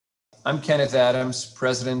I'm Kenneth Adams,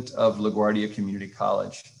 president of LaGuardia Community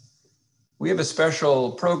College. We have a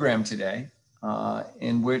special program today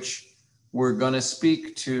in which we're going to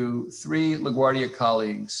speak to three LaGuardia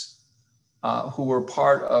colleagues who were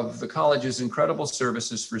part of the college's incredible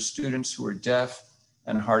services for students who are deaf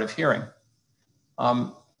and hard of hearing.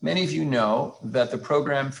 Many of you know that the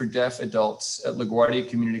program for deaf adults at LaGuardia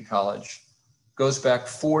Community College goes back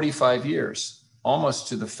 45 years, almost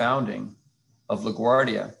to the founding of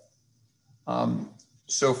LaGuardia.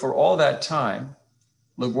 So for all that time,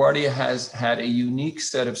 LaGuardia has had a unique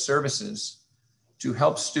set of services to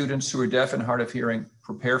help students who are deaf and hard of hearing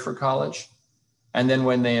prepare for college, and then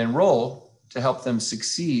when they enroll, to help them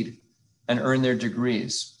succeed and earn their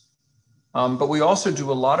degrees. But we also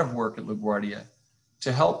do a lot of work at LaGuardia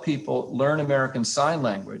to help people learn American Sign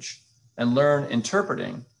Language and learn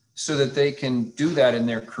interpreting so that they can do that in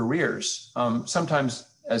their careers, sometimes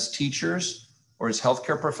as teachers or as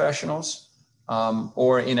healthcare professionals,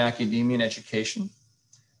 or in academia and education.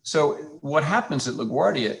 So what happens at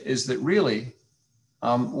LaGuardia is that really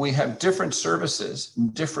we have different services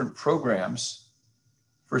and different programs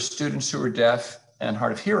for students who are deaf and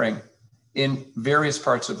hard of hearing in various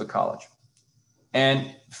parts of the college.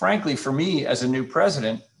 And frankly, for me as a new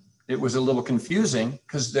president, it was a little confusing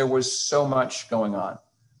because there was so much going on.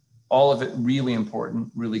 All of it really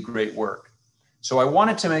important, really great work. So I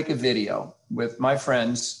wanted to make a video with my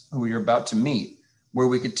friends who you're about to meet, where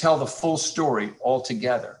we could tell the full story all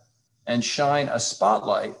together and shine a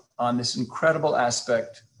spotlight on this incredible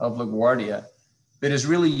aspect of LaGuardia that is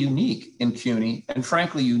really unique in CUNY and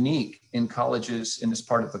frankly unique in colleges in this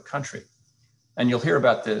part of the country. And you'll hear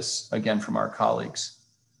about this again from our colleagues.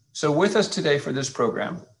 So with us today for this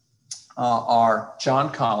program are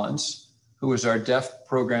John Collins, who is our Deaf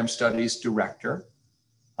Program Studies Director,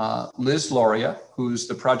 Liz Loria, who's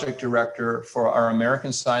the project director for our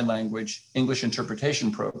American Sign Language English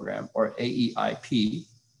Interpretation Program, or AEIP,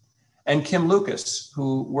 and Kim Lucas,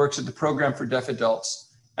 who works at the Program for Deaf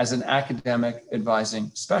Adults as an academic advising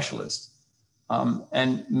specialist.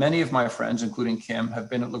 And many of my friends, including Kim, have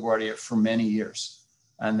been at LaGuardia for many years.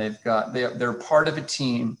 And they're part of a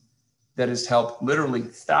team that has helped literally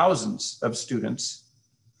thousands of students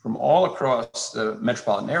from all across the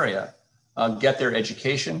metropolitan area get their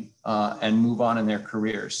education and move on in their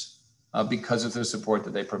careers because of the support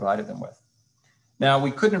that they provided them with. Now,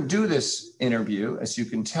 we couldn't do this interview, as you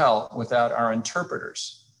can tell, without our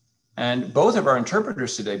interpreters. And both of our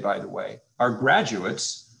interpreters today, by the way, are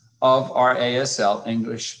graduates of our ASL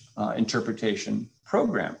English Interpretation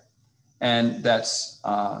Program. And that's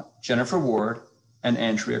Jennifer Ward and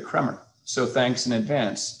Andrea Kremer. So thanks in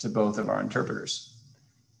advance to both of our interpreters.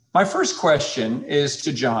 My first question is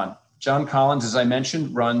to John. John Collins, as I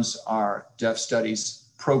mentioned, runs our Deaf Studies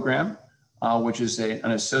program, which is an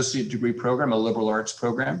associate degree program, a liberal arts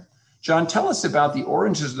program. John, tell us about the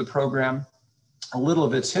origins of the program, a little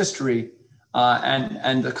of its history,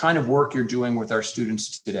 and the kind of work you're doing with our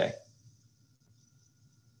students today.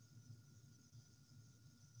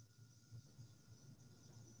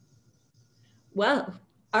 Well,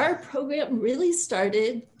 our program really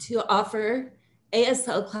started to offer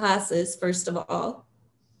ASL classes, first of all.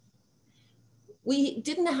 We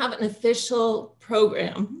didn't have an official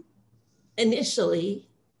program initially,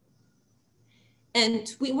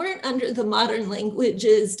 and we weren't under the Modern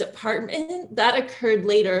Languages department. That occurred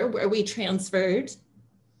later, where we transferred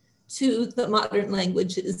to the Modern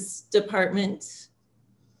Languages department.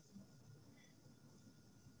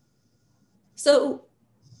 So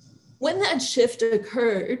when that shift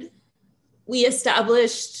occurred, we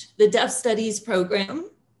established the Deaf Studies program.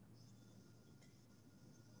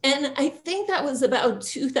 And I think that was about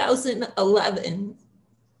 2011.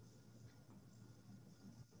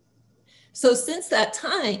 So since that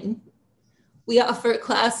time, we offer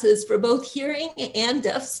classes for both hearing and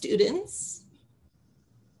deaf students.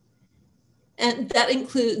 And that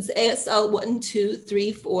includes ASL 1, 2,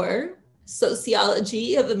 3, 4,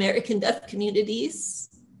 Sociology of American Deaf Communities.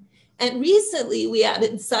 And recently we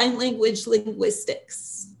added Sign Language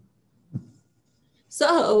Linguistics.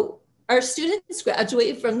 So our students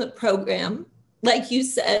graduate from the program. Like you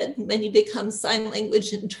said, many become sign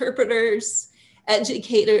language interpreters,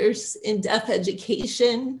 educators in deaf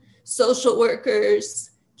education, social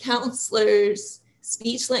workers, counselors,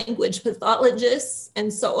 speech language pathologists,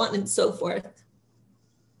 and so on and so forth.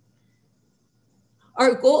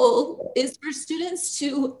 Our goal is for students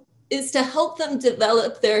to help them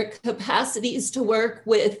develop their capacities to work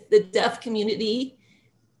with the deaf community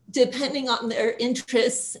depending on their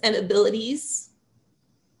interests and abilities.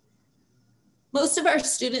 Most of our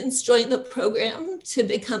students join the program to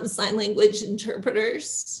become sign language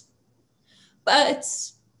interpreters. But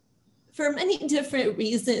for many different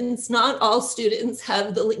reasons, not all students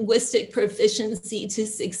have the linguistic proficiency to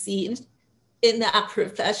succeed in that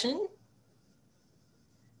profession.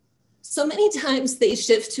 So many times they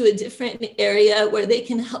shift to a different area where they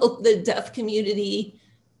can help the deaf community,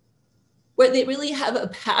 where they really have a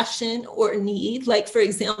passion or need, like for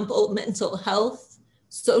example, mental health,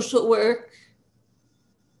 social work,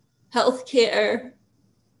 healthcare,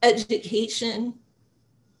 education.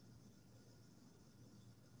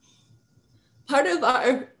 Part of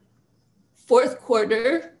our fourth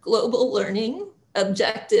quarter global learning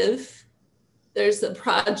objective, there's a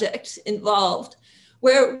project involved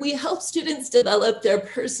where we help students develop their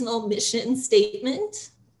personal mission statement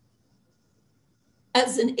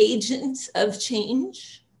as an agent of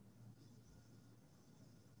change.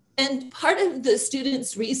 And part of the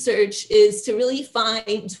students' research is to really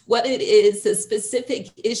find what it is, a specific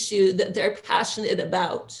issue that they're passionate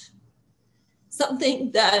about,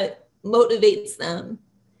 something that motivates them.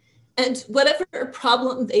 And whatever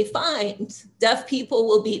problem they find, deaf people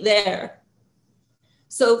will be there.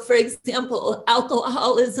 So for example,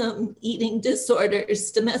 alcoholism, eating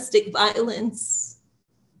disorders, domestic violence.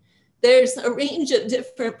 There's a range of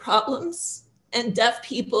different problems, and deaf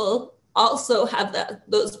people also have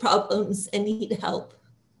those problems and need help.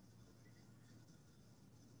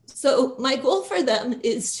 So my goal for them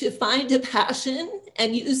is to find a passion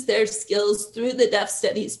and use their skills through the Deaf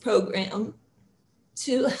Studies program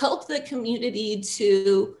to help the community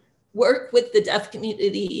to work with the deaf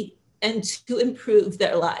community and to improve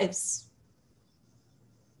their lives.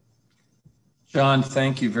 John,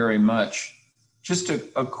 thank you very much. Just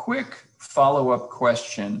a quick follow-up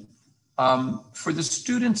question. For the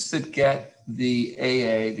students that get the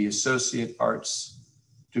AA, the Associate Arts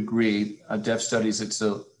degree, Deaf Studies, it's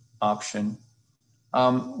an option.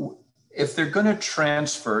 If they're going to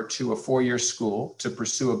transfer to a four-year school to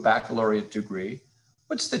pursue a baccalaureate degree,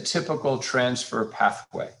 what's the typical transfer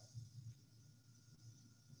pathway?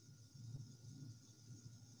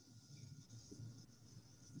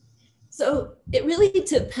 So it really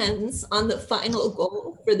depends on the final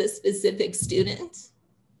goal for the specific student.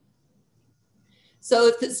 So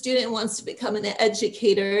if the student wants to become an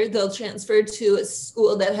educator, they'll transfer to a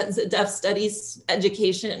school that has a Deaf Studies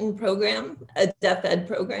education program, a Deaf Ed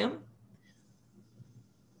program.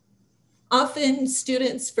 Often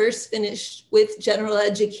students first finish with general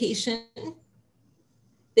education.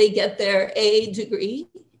 They get their A degree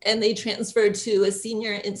and they transfer to a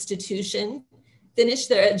senior institution, finish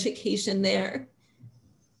their education there.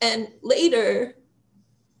 And later,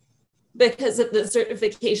 because of the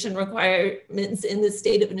certification requirements in the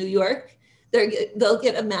state of New York, they'll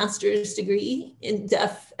get a master's degree in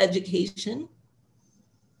deaf education.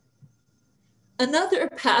 Another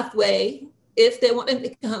pathway, if they want to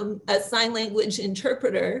become a sign language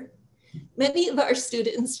interpreter, many of our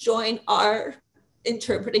students join our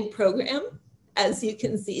interpreting program. As you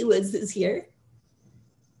can see, Liz is here.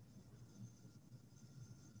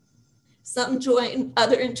 Some join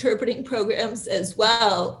other interpreting programs as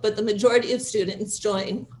well, but the majority of students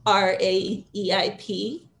join our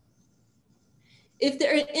AEIP. If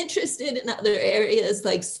they're interested in other areas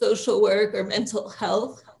like social work or mental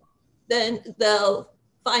health, then they'll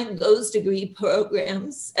find those degree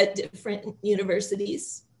programs at different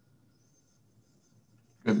universities.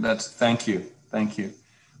 Good. Thank you. Thank you.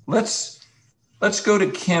 Let's go to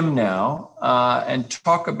Kim now and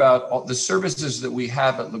talk about all the services that we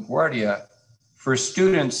have at LaGuardia for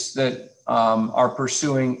students that are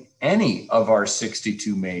pursuing any of our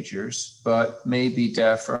 62 majors, but may be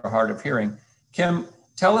deaf or hard of hearing. Kim,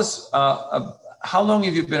 tell us how long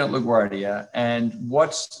have you been at LaGuardia, and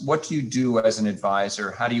what do you do as an advisor?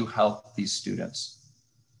 How do you help these students?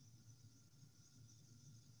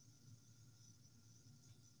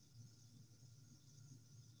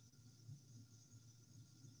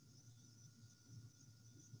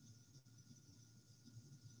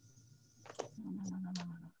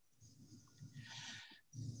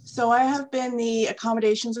 So I have been the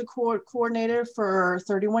accommodations coordinator for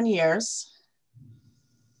 31 years.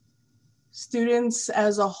 Students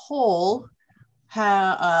as a whole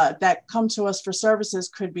that come to us for services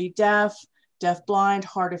could be deaf, deafblind,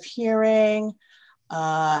 hard of hearing,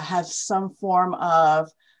 have some form of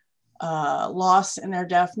loss in their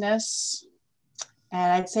deafness.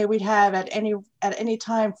 And I'd say we'd have at any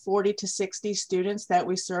time 40 to 60 students that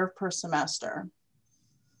we serve per semester.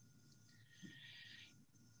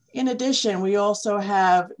 In addition, we also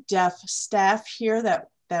have deaf staff here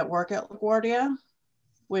that work at LaGuardia,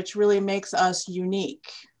 which really makes us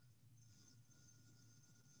unique.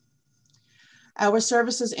 Our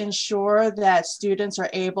services ensure that students are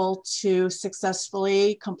able to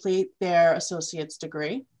successfully complete their associate's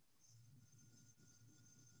degree.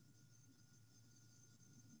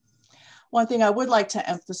 One thing I would like to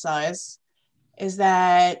emphasize is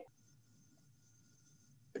that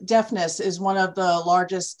deafness is one of the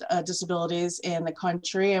largest disabilities in the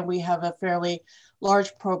country, and we have a fairly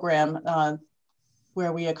large program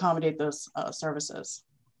where we accommodate those services.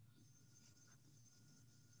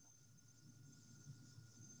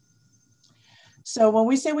 So when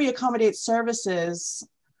we say we accommodate services,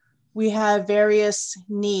 we have various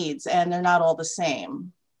needs and they're not all the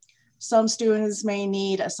same. Some students may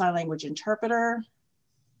need a sign language interpreter.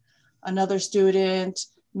 Another student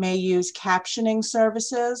may use captioning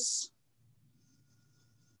services.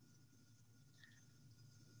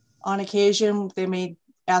 On occasion, they may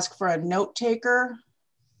ask for a note taker.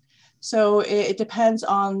 So it depends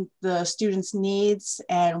on the student's needs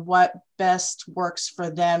and what best works for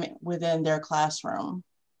them within their classroom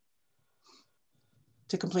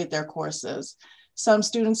to complete their courses. Some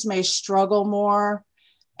students may struggle more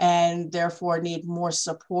and therefore need more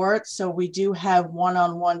support. So we do have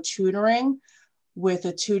one-on-one tutoring with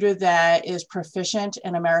a tutor that is proficient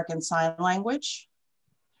in American Sign Language,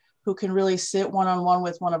 who can really sit one-on-one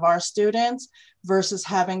with one of our students versus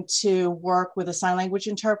having to work with a sign language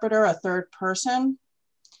interpreter, a third person.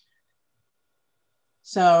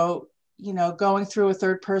 So, you know, going through a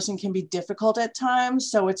third person can be difficult at times.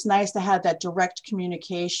 So it's nice to have that direct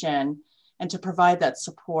communication and to provide that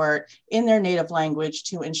support in their native language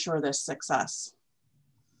to ensure their success.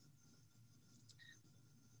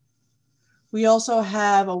 We also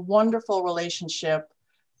have a wonderful relationship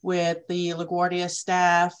with the LaGuardia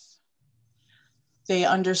staff. They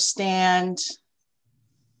understand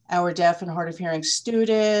our deaf and hard of hearing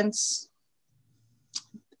students.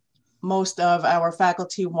 Most of our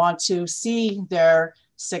faculty want to see their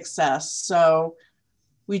success. So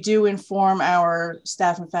we do inform our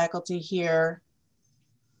staff and faculty here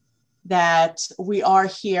that we are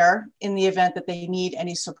here in the event that they need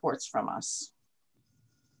any supports from us.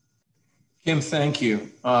 Kim, thank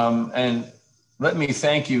you. And let me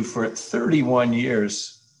thank you for 31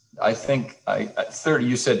 years. I think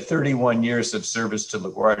you said 31 years of service to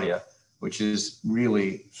LaGuardia, which is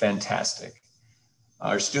really fantastic.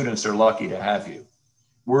 Our students are lucky to have you.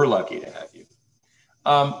 We're lucky to have you.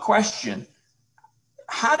 Question,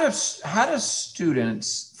 how do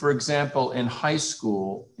students, for example, in high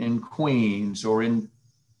school in Queens or in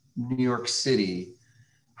New York City,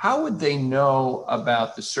 how would they know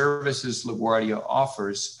about the services LaGuardia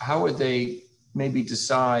offers? How would they maybe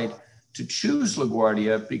decide to choose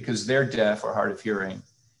LaGuardia because they're deaf or hard of hearing?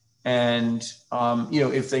 And you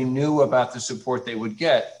know, if they knew about the support they would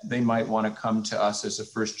get, they might want to come to us as a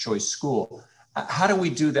first choice school. How do we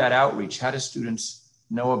do that outreach? How do students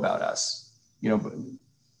know about us, you know,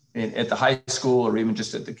 at the high school or even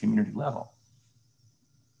just at the community level?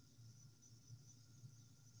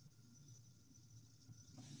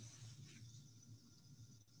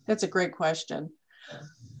 That's a great question.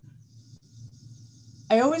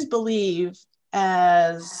 I always believe,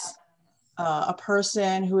 as a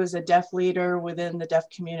person who is a deaf leader within the deaf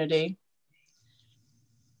community,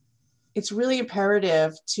 it's really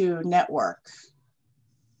imperative to network.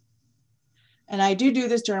 And I do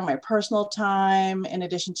this during my personal time in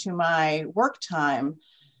addition to my work time,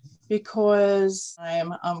 because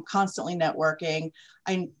I'm constantly networking.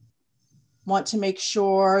 I want to make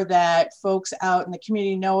sure that folks out in the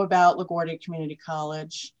community know about LaGuardia Community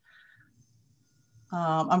College.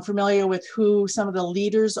 I'm familiar with who some of the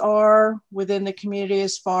leaders are within the community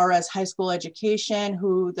as far as high school education,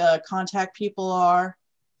 who the contact people are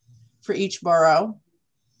for each borough,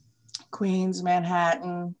 Queens,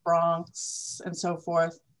 Manhattan, Bronx, and so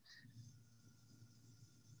forth.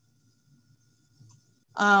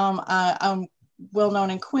 I'm well known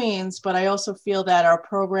in Queens, but I also feel that our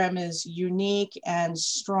program is unique and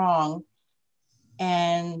strong.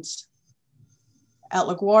 And at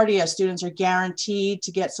LaGuardia, students are guaranteed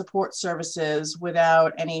to get support services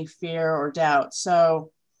without any fear or doubt.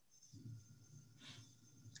 So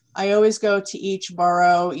I always go to each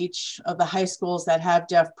borough, each of the high schools that have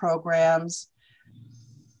deaf programs.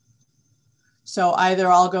 So either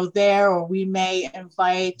I'll go there or we may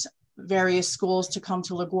invite various schools to come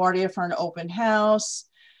to LaGuardia for an open house,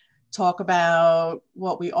 talk about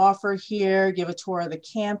what we offer here, give a tour of the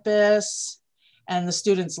campus, and the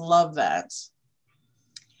students love that.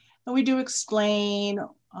 And we do explain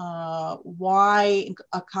why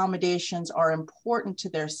accommodations are important to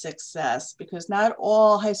their success, because not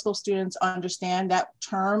all high school students understand that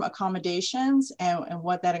term accommodations and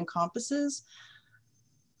what that encompasses.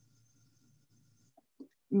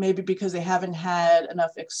 maybe because they haven't had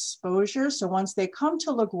enough exposure. So once they come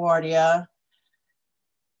to LaGuardia,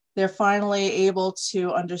 they're finally able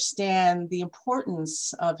to understand the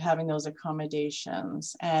importance of having those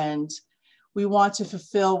accommodations. And we want to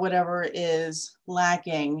fulfill whatever is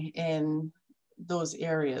lacking in those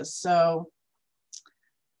areas. So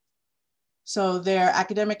their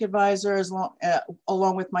academic advisors,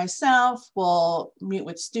 along with myself, will meet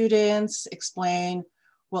with students, explain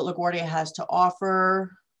what LaGuardia has to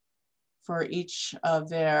offer for each of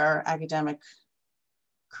their academic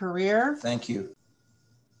career. Thank you.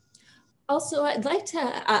 Also, I'd like to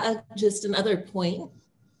add just another point.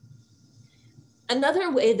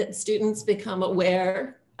 Another way that students become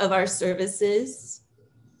aware of our services,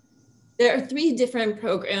 there are 3 different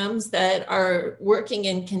programs that are working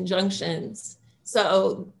in conjunctions.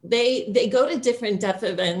 So they go to different deaf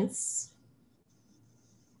events,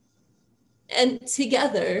 and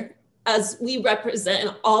together, as we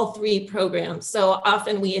represent all 3 programs. So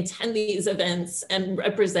often we attend these events and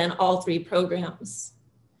represent all 3 programs.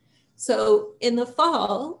 So in the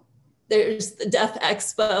fall, there's the Deaf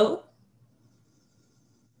Expo,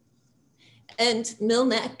 and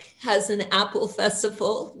Millneck has an Apple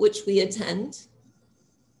Festival, which we attend.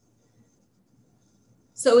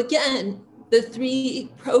 So again, the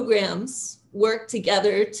 3 programs work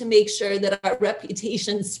together to make sure that our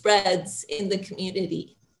reputation spreads in the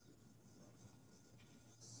community.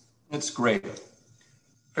 That's great.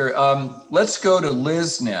 Let's go to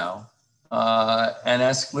Liz now and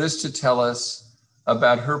ask Liz to tell us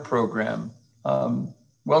about her program.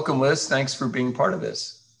 Welcome, Liz. Thanks for being part of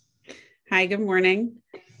this. Hi, good morning.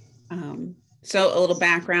 So a little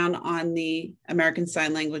background on the American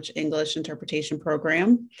Sign Language English Interpretation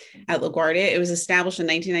Program at LaGuardia. It was established in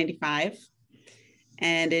 1995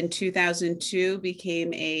 and in 2002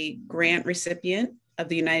 became a grant recipient of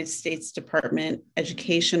the United States Department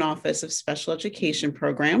Education Office of Special Education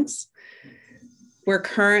Programs. We're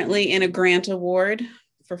currently in a grant award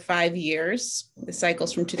for 5 years. The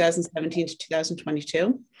cycle's from 2017 to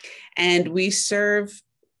 2022. And we serve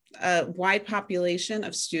a wide population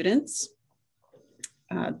of students.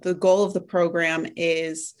 The goal of the program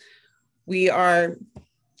is we are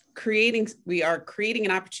creating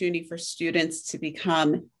an opportunity for students to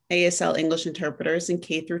become ASL English interpreters in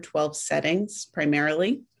K through 12 settings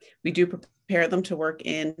primarily. We do prepare them to work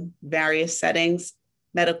in various settings,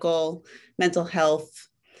 medical, mental health,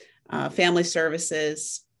 family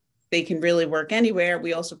services. They can really work anywhere.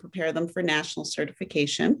 We also prepare them for national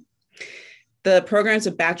certification. The program is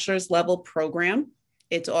a bachelor's level program.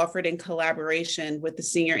 It's offered in collaboration with the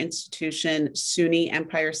senior institution, SUNY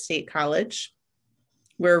Empire State College.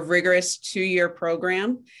 We're a rigorous 2-year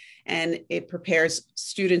program, and it prepares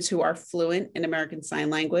students who are fluent in American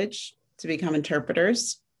Sign Language to become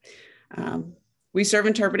interpreters. We serve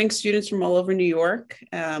interpreting students from all over New York.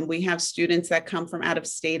 We have students that come from out of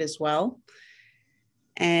state as well.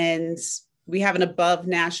 And we have an above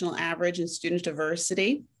national average in student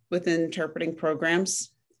diversity within interpreting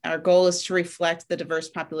programs. Our goal is to reflect the diverse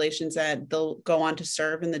populations that they'll go on to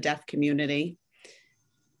serve in the deaf community.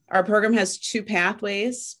 Our program has 2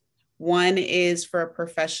 pathways. One is for a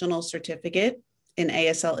professional certificate in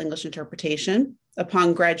ASL English interpretation.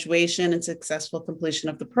 Upon graduation and successful completion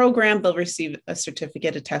of the program, they'll receive a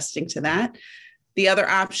certificate attesting to that. The other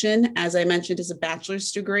option, as I mentioned, is a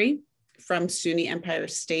bachelor's degree from SUNY Empire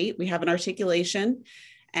State. We have an articulation,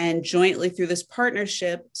 and jointly through this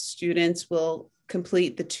partnership, students will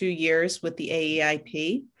complete the 2 years with the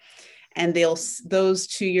AEIP, and those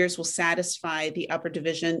 2 years will satisfy the upper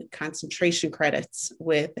division concentration credits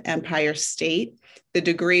with Empire State. The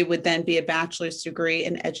degree would then be a bachelor's degree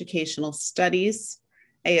in educational studies,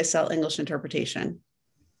 ASL English interpretation.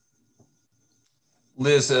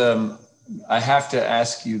 Liz, I have to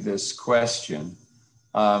ask you this question.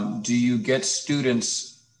 Do you get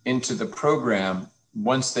students into the program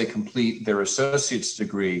once they complete their associate's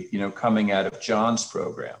degree, coming out of John's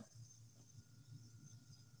program?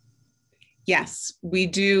 Yes, we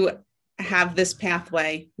do have this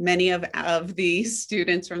pathway. Many of the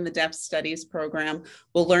students from the Deaf Studies program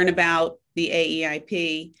will learn about the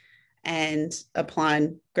AEIP, and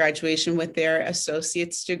upon graduation with their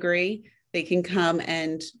associate's degree, they can come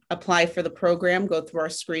and apply for the program, go through our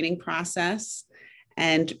screening process.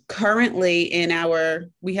 And currently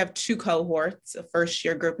we have 2 cohorts, a first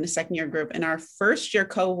year group and a second year group. In our first year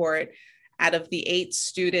cohort, out of the 8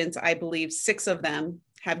 students, I believe 6 of them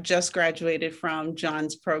have just graduated from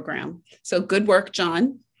John's program. So good work,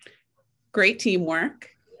 John. Great teamwork.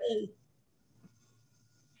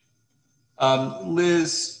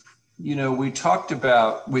 Liz, we talked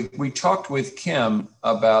with Kim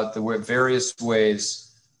about the various ways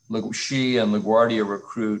she and LaGuardia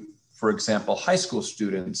recruit, for example, high school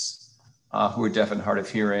students who are deaf and hard of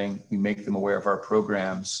hearing. We make them aware of our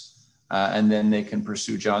programs, and then they can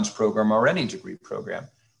pursue John's program or any degree program.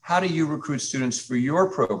 How do you recruit students for your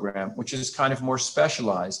program, which is kind of more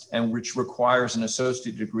specialized and which requires an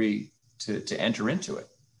associate degree to enter into it?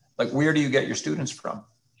 Like, where do you get your students from?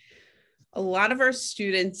 A lot of our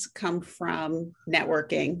students come from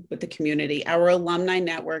networking with the community. Our alumni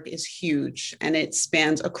network is huge and it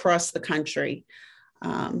spans across the country.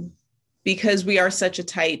 Because we are such a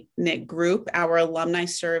tight-knit group, our alumni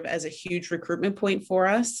serve as a huge recruitment point for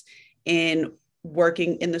us in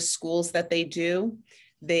working in the schools that they do.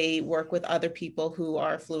 They work with other people who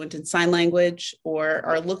are fluent in sign language or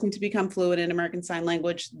are looking to become fluent in American Sign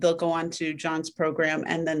Language. They'll go on to John's program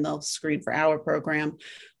and then they'll screen for our program.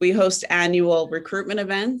 We host annual recruitment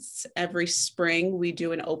events. Every spring, we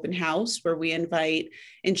do an open house where we invite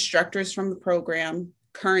instructors from the program,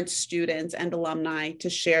 current students and alumni to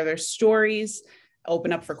share their stories,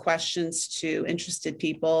 open up for questions to interested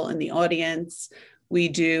people in the audience. We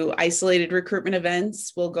do isolated recruitment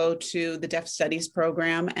events. We'll go to the Deaf Studies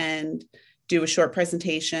program and do a short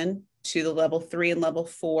presentation to the level 3 and level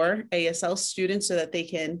 4 ASL students so that they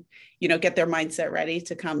can, get their mindset ready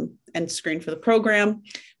to come and screen for the program.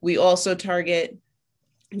 We also target,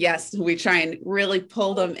 yes, we try and really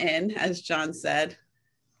pull them in, as John said.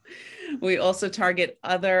 We also target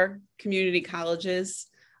other community colleges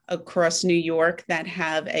across New York that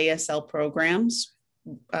have ASL programs.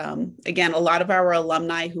 Again, a lot of our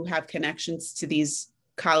alumni who have connections to these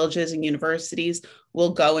colleges and universities will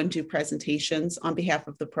go and do presentations on behalf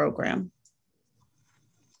of the program.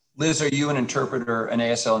 Liz, are you an interpreter, an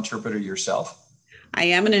ASL interpreter yourself? I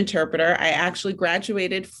am an interpreter. I actually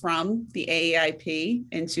graduated from the AAIP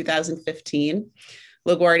in 2015.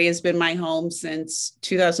 LaGuardia has been my home since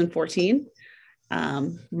 2014.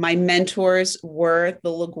 My mentors were the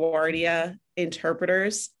LaGuardia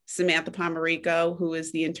interpreters. Samantha Pomerico, who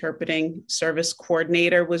is the interpreting service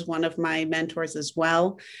coordinator, was one of my mentors as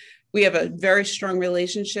well. We have a very strong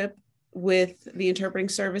relationship with the interpreting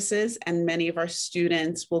services, and many of our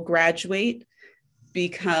students will graduate,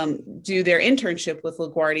 do their internship with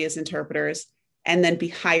LaGuardia's interpreters, and then be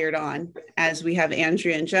hired on. As we have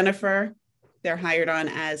Andrea and Jennifer, they're hired on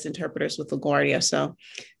as interpreters with LaGuardia. So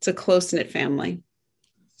it's a close-knit family.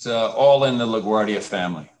 It's all in the LaGuardia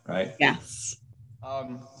family, right? Yes.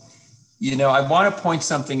 I want to point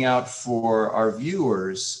something out for our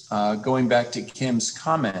viewers, going back to Kim's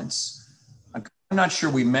comments. I'm not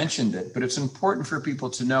sure we mentioned it, but it's important for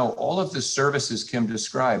people to know all of the services Kim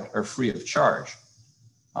described are free of charge.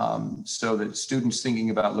 So that students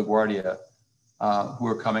thinking about LaGuardia who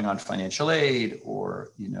are coming on financial aid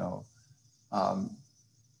or,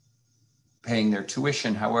 paying their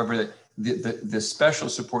tuition, however, the special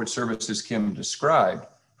support services Kim described,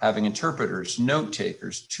 having interpreters, note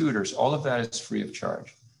takers, tutors, all of that is free of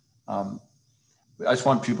charge. I just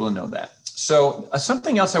want people to know that. So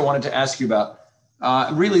something else I wanted to ask you about,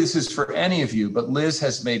 really this is for any of you, but Liz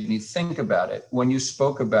has made me think about it. When you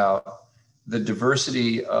spoke about the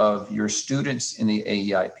diversity of your students in the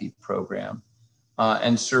AEIP program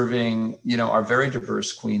and serving, our very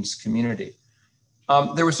diverse Queens community.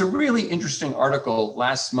 There was a really interesting article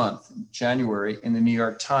last month, January, in the New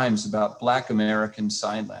York Times about Black American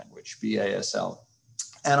Sign Language, BASL.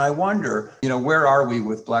 And I wonder, where are we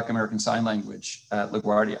with Black American Sign Language at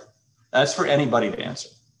LaGuardia? That's for anybody to answer.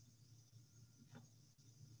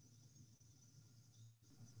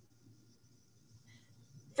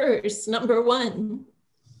 First, number one,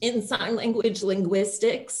 in sign language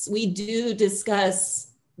linguistics, we do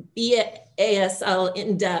discuss BASL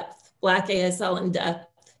in depth. Black ASL in depth,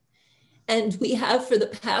 and we have for the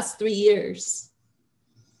past 3 years.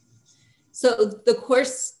 So the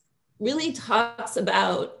course really talks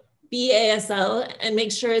about BASL and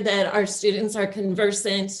make sure that our students are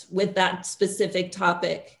conversant with that specific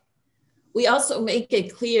topic. We also make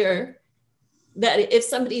it clear that if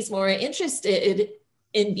somebody's more interested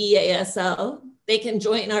in BASL, they can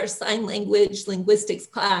join our sign language linguistics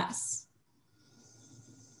class.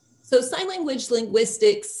 So sign language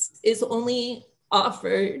linguistics is only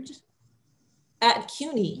offered at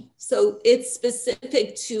CUNY. So it's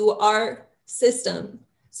specific to our system.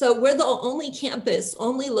 So we're the only campus,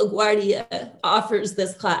 only LaGuardia offers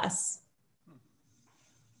this class.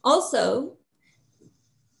 Also,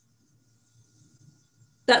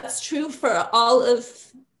 that's true for all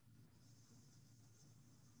of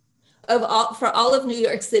New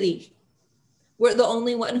York City. We're the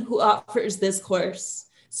only one who offers this course.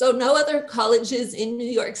 So no other colleges in New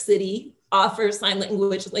York City offer sign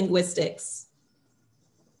language linguistics.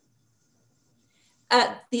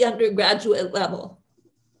 at the undergraduate level?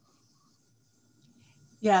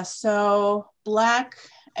 Yeah, so Black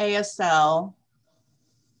ASL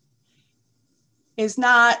is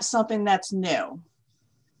not something that's new.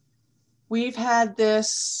 We've had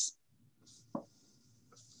this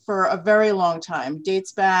for a very long time,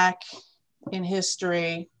 dates back in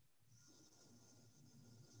history.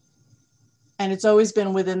 And it's always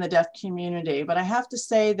been within the deaf community. But I have to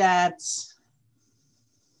say that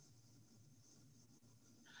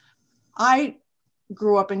I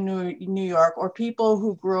grew up in New York, or people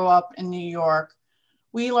who grew up in New York,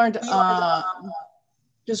 we learned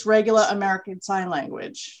just regular American Sign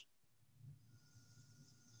Language.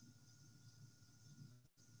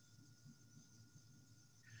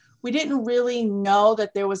 We didn't really know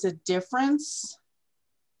that there was a difference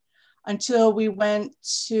until we went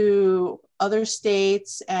to other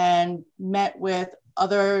states and met with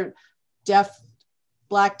other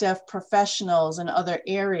Black deaf professionals in other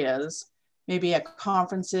areas, maybe at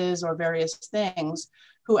conferences or various things,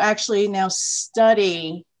 who actually now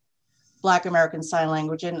study Black American Sign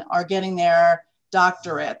Language and are getting their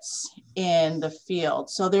doctorates in the field.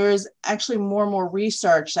 So there is actually more and more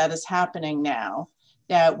research that is happening now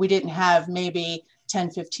that we didn't have maybe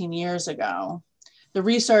 10, 15 years ago. The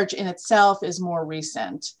research in itself is more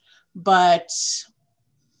recent, but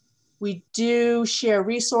we do share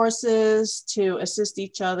resources to assist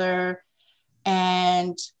each other,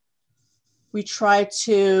 and we try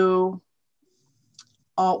to,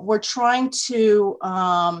 we're trying to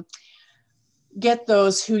get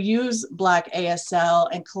those who use Black ASL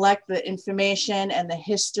and collect the information and the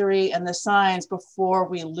history and the signs before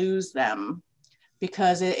we lose them,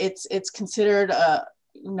 because it's considered a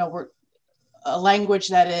language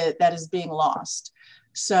that is being lost.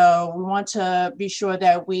 So we want to be sure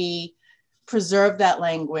that we preserve that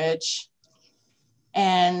language,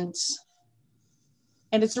 and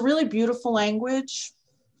it's a really beautiful language.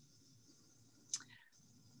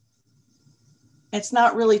 It's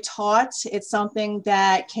not really taught. It's something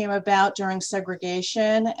that came about during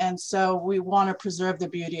segregation, and so we want to preserve the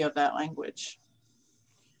beauty of that language.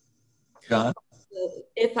 John?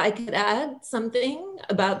 If I could add something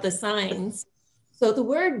about the signs. So the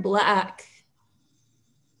word Black,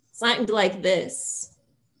 signed like this,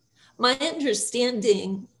 my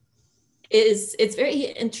understanding is it's very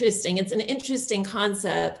interesting. It's an interesting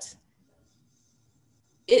concept.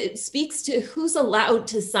 It speaks to who's allowed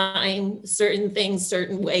to sign certain things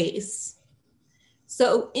certain ways.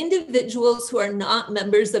 So individuals who are not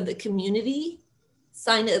members of the community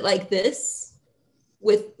sign it like this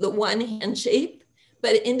with the one hand shape,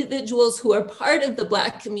 but individuals who are part of the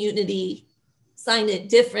Black community sign it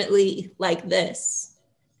differently like this.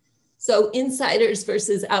 So insiders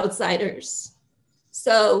versus outsiders.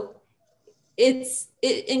 So it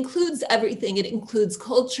includes everything. It includes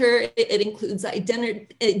culture, it includes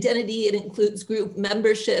identity, it includes group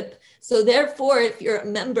membership. So therefore, if you're a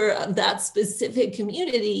member of that specific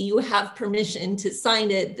community, you have permission to sign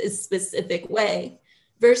it this specific way,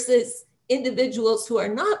 versus individuals who are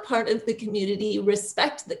not part of the community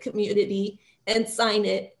respect the community and sign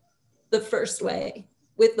it the first way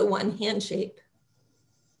with the one hand shape.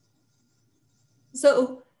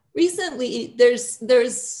 So recently,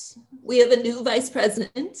 we have a new vice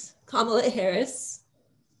president, Kamala Harris,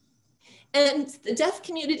 and the deaf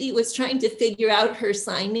community was trying to figure out her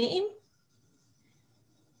sign name.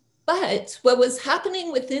 But what was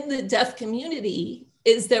happening within the deaf community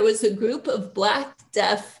is there was a group of Black,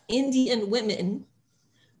 deaf, Indian women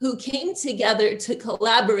who came together to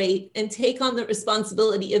collaborate and take on the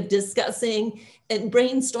responsibility of discussing and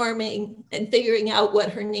brainstorming and figuring out what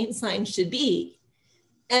her name sign should be.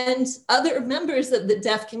 And other members of the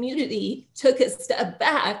deaf community took a step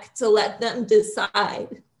back to let them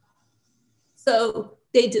decide. So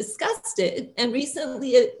they discussed it, and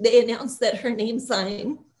recently they announced that her name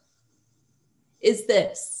sign is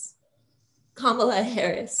this, Kamala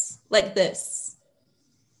Harris, like this.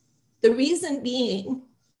 The reason being,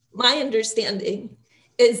 my understanding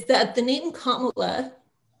is that the name Kamala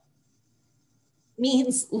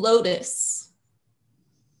means lotus.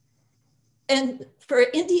 And for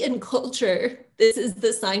Indian culture, this is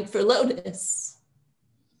the sign for lotus.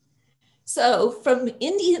 So from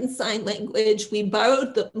Indian Sign Language, we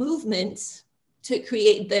borrowed the movement to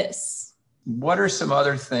create this. What are some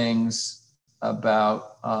other things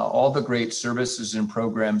about all the great services and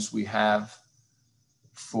programs we have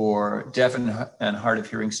for deaf and hard of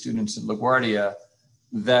hearing students in LaGuardia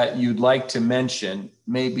that you'd like to mention?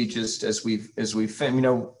 Maybe just as we've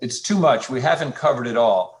it's too much. We haven't covered it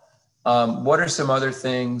all. What are some other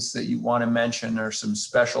things that you want to mention, or some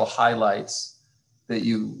special highlights that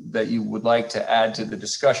you would like to add to the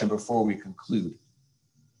discussion before we conclude?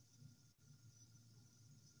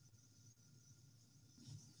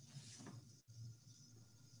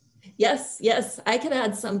 Yes, I can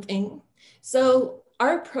add something. So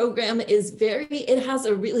our program it has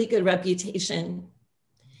a really good reputation.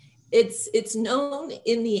 It's known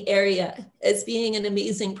in the area as being an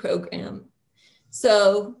amazing program.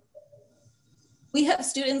 So we have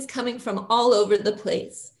students coming from all over the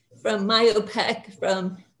place, from Myopec,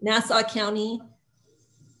 from Nassau County,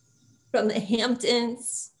 from the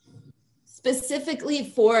Hamptons, specifically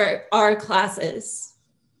for our classes.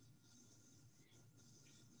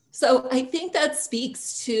 So I think that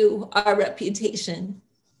speaks to our reputation.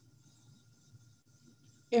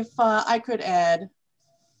 If I could add,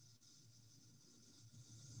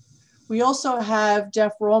 we also have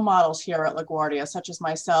deaf role models here at LaGuardia, such as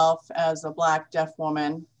myself as a Black deaf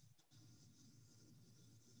woman.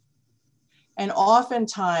 And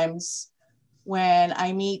oftentimes when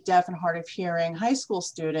I meet deaf and hard of hearing high school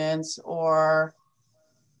students, or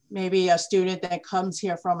maybe a student that comes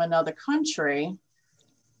here from another country,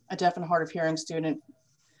 a deaf and hard of hearing student,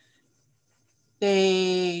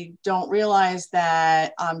 they don't realize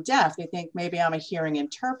that I'm deaf. They think maybe I'm a hearing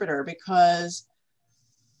interpreter, because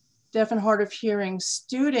deaf and hard of hearing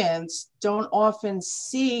students don't often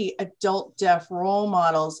see adult deaf role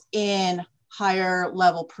models in higher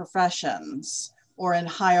level professions or in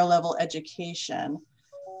higher level education.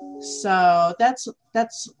 So that's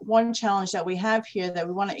one challenge that we have here, that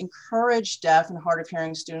we want to encourage deaf and hard of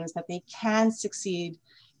hearing students that they can succeed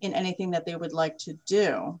in anything that they would like to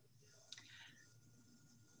do.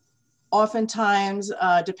 Oftentimes,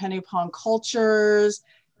 depending upon cultures,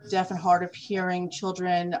 deaf and hard of hearing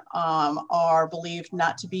children are believed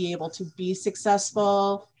not to be able to be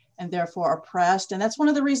successful and therefore oppressed. And that's one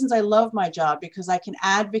of the reasons I love my job, because I can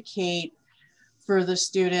advocate for the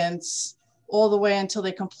students all the way until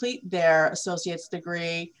they complete their associate's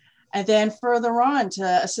degree, and then further on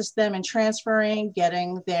to assist them in transferring,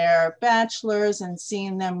 getting their bachelor's, and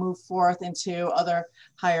seeing them move forth into other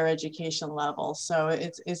higher education levels. So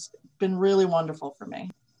it's been really wonderful for me.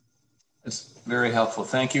 It's very helpful.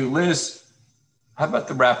 Thank you. Liz, how about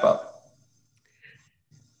the wrap up?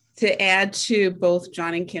 To add to both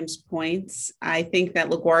John and Kim's points, I think that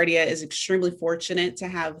LaGuardia is extremely fortunate to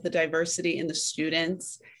have the diversity in the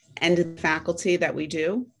students and in the faculty that we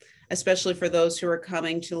do, especially for those who are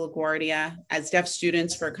coming to LaGuardia as deaf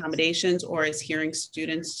students for accommodations or as hearing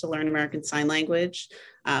students to learn American Sign Language.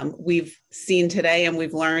 We've seen today and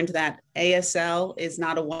we've learned that ASL is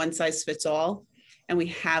not a one-size-fits-all, and we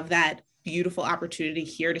have that beautiful opportunity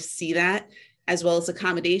here to see that, as well as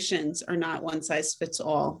accommodations are not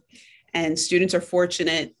one-size-fits-all. And students are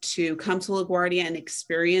fortunate to come to LaGuardia and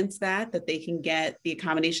experience that they can get the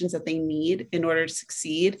accommodations that they need in order to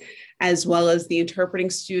succeed, as well as the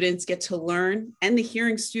interpreting students get to learn, and the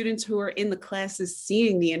hearing students who are in the classes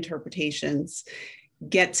seeing the interpretations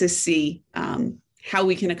get to see how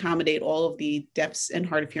we can accommodate all of the deaf and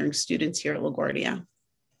hard of hearing students here at LaGuardia.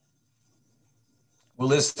 Well,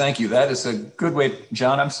 Liz, thank you. That is a good way.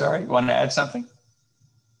 John, I'm sorry, you want to add something?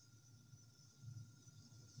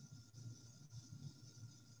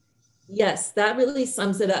 Yes, that really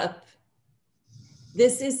sums it up.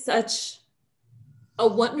 This is such a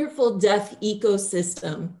wonderful deaf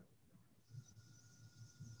ecosystem.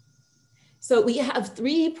 So we have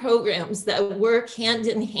 3 programs that work hand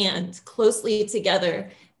in hand, closely together.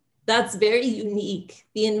 That's very unique.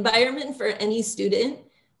 The environment for any student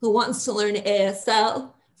who wants to learn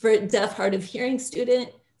ASL, for a deaf hard of hearing student,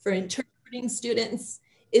 for interpreting students,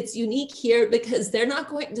 it's unique here because they're not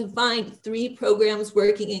going to find 3 programs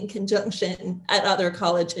working in conjunction at other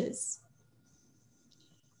colleges.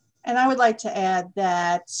 And I would like to add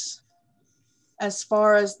that as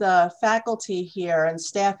far as the faculty here and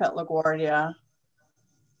staff at LaGuardia,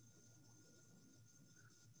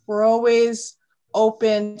 we're always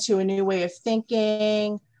open to a new way of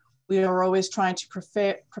thinking. We are always trying to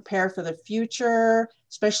prepare for the future,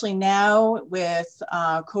 especially now with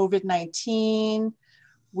COVID-19.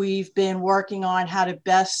 We've been working on how to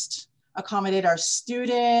best accommodate our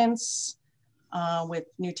students with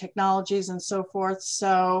new technologies and so forth.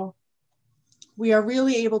 So we are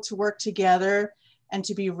really able to work together and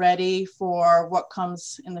to be ready for what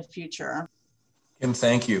comes in the future. Kim,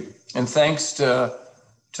 thank you. And thanks to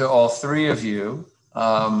all 3 of you.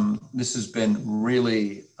 This has been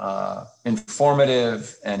really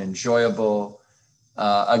informative and enjoyable.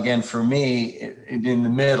 Again, for me, in the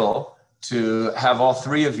middle, to have all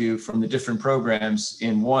 3 of you from the different programs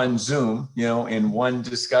in one Zoom, in one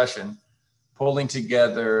discussion, pulling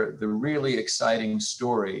together the really exciting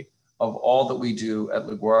story of all that we do at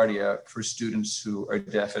LaGuardia for students who are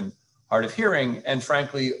deaf and hard of hearing, and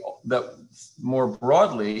frankly, that more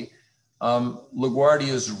broadly,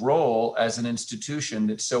 LaGuardia's role as an institution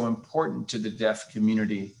that's so important to the deaf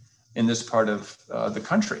community in this part of the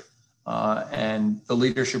country, and the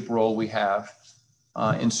leadership role we have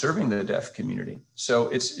in serving the deaf community. So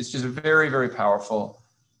it's just very, very powerful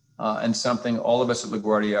and something all of us at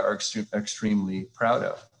LaGuardia are extremely proud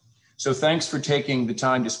of. So thanks for taking the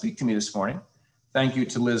time to speak to me this morning. Thank you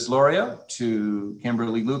to Liz Loria, to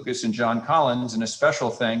Kimberly Lucas and John Collins, and a special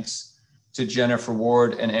thanks to Jennifer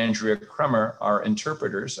Ward and Andrea Krummer, our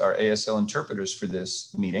interpreters, our ASL interpreters for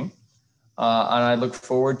this meeting. And I look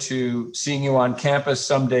forward to seeing you on campus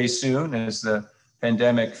someday soon as the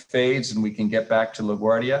pandemic fades and we can get back to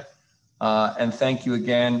LaGuardia. And thank you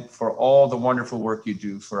again for all the wonderful work you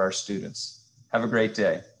do for our students. Have a great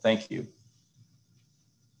day. Thank you.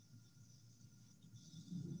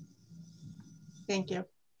 Thank you.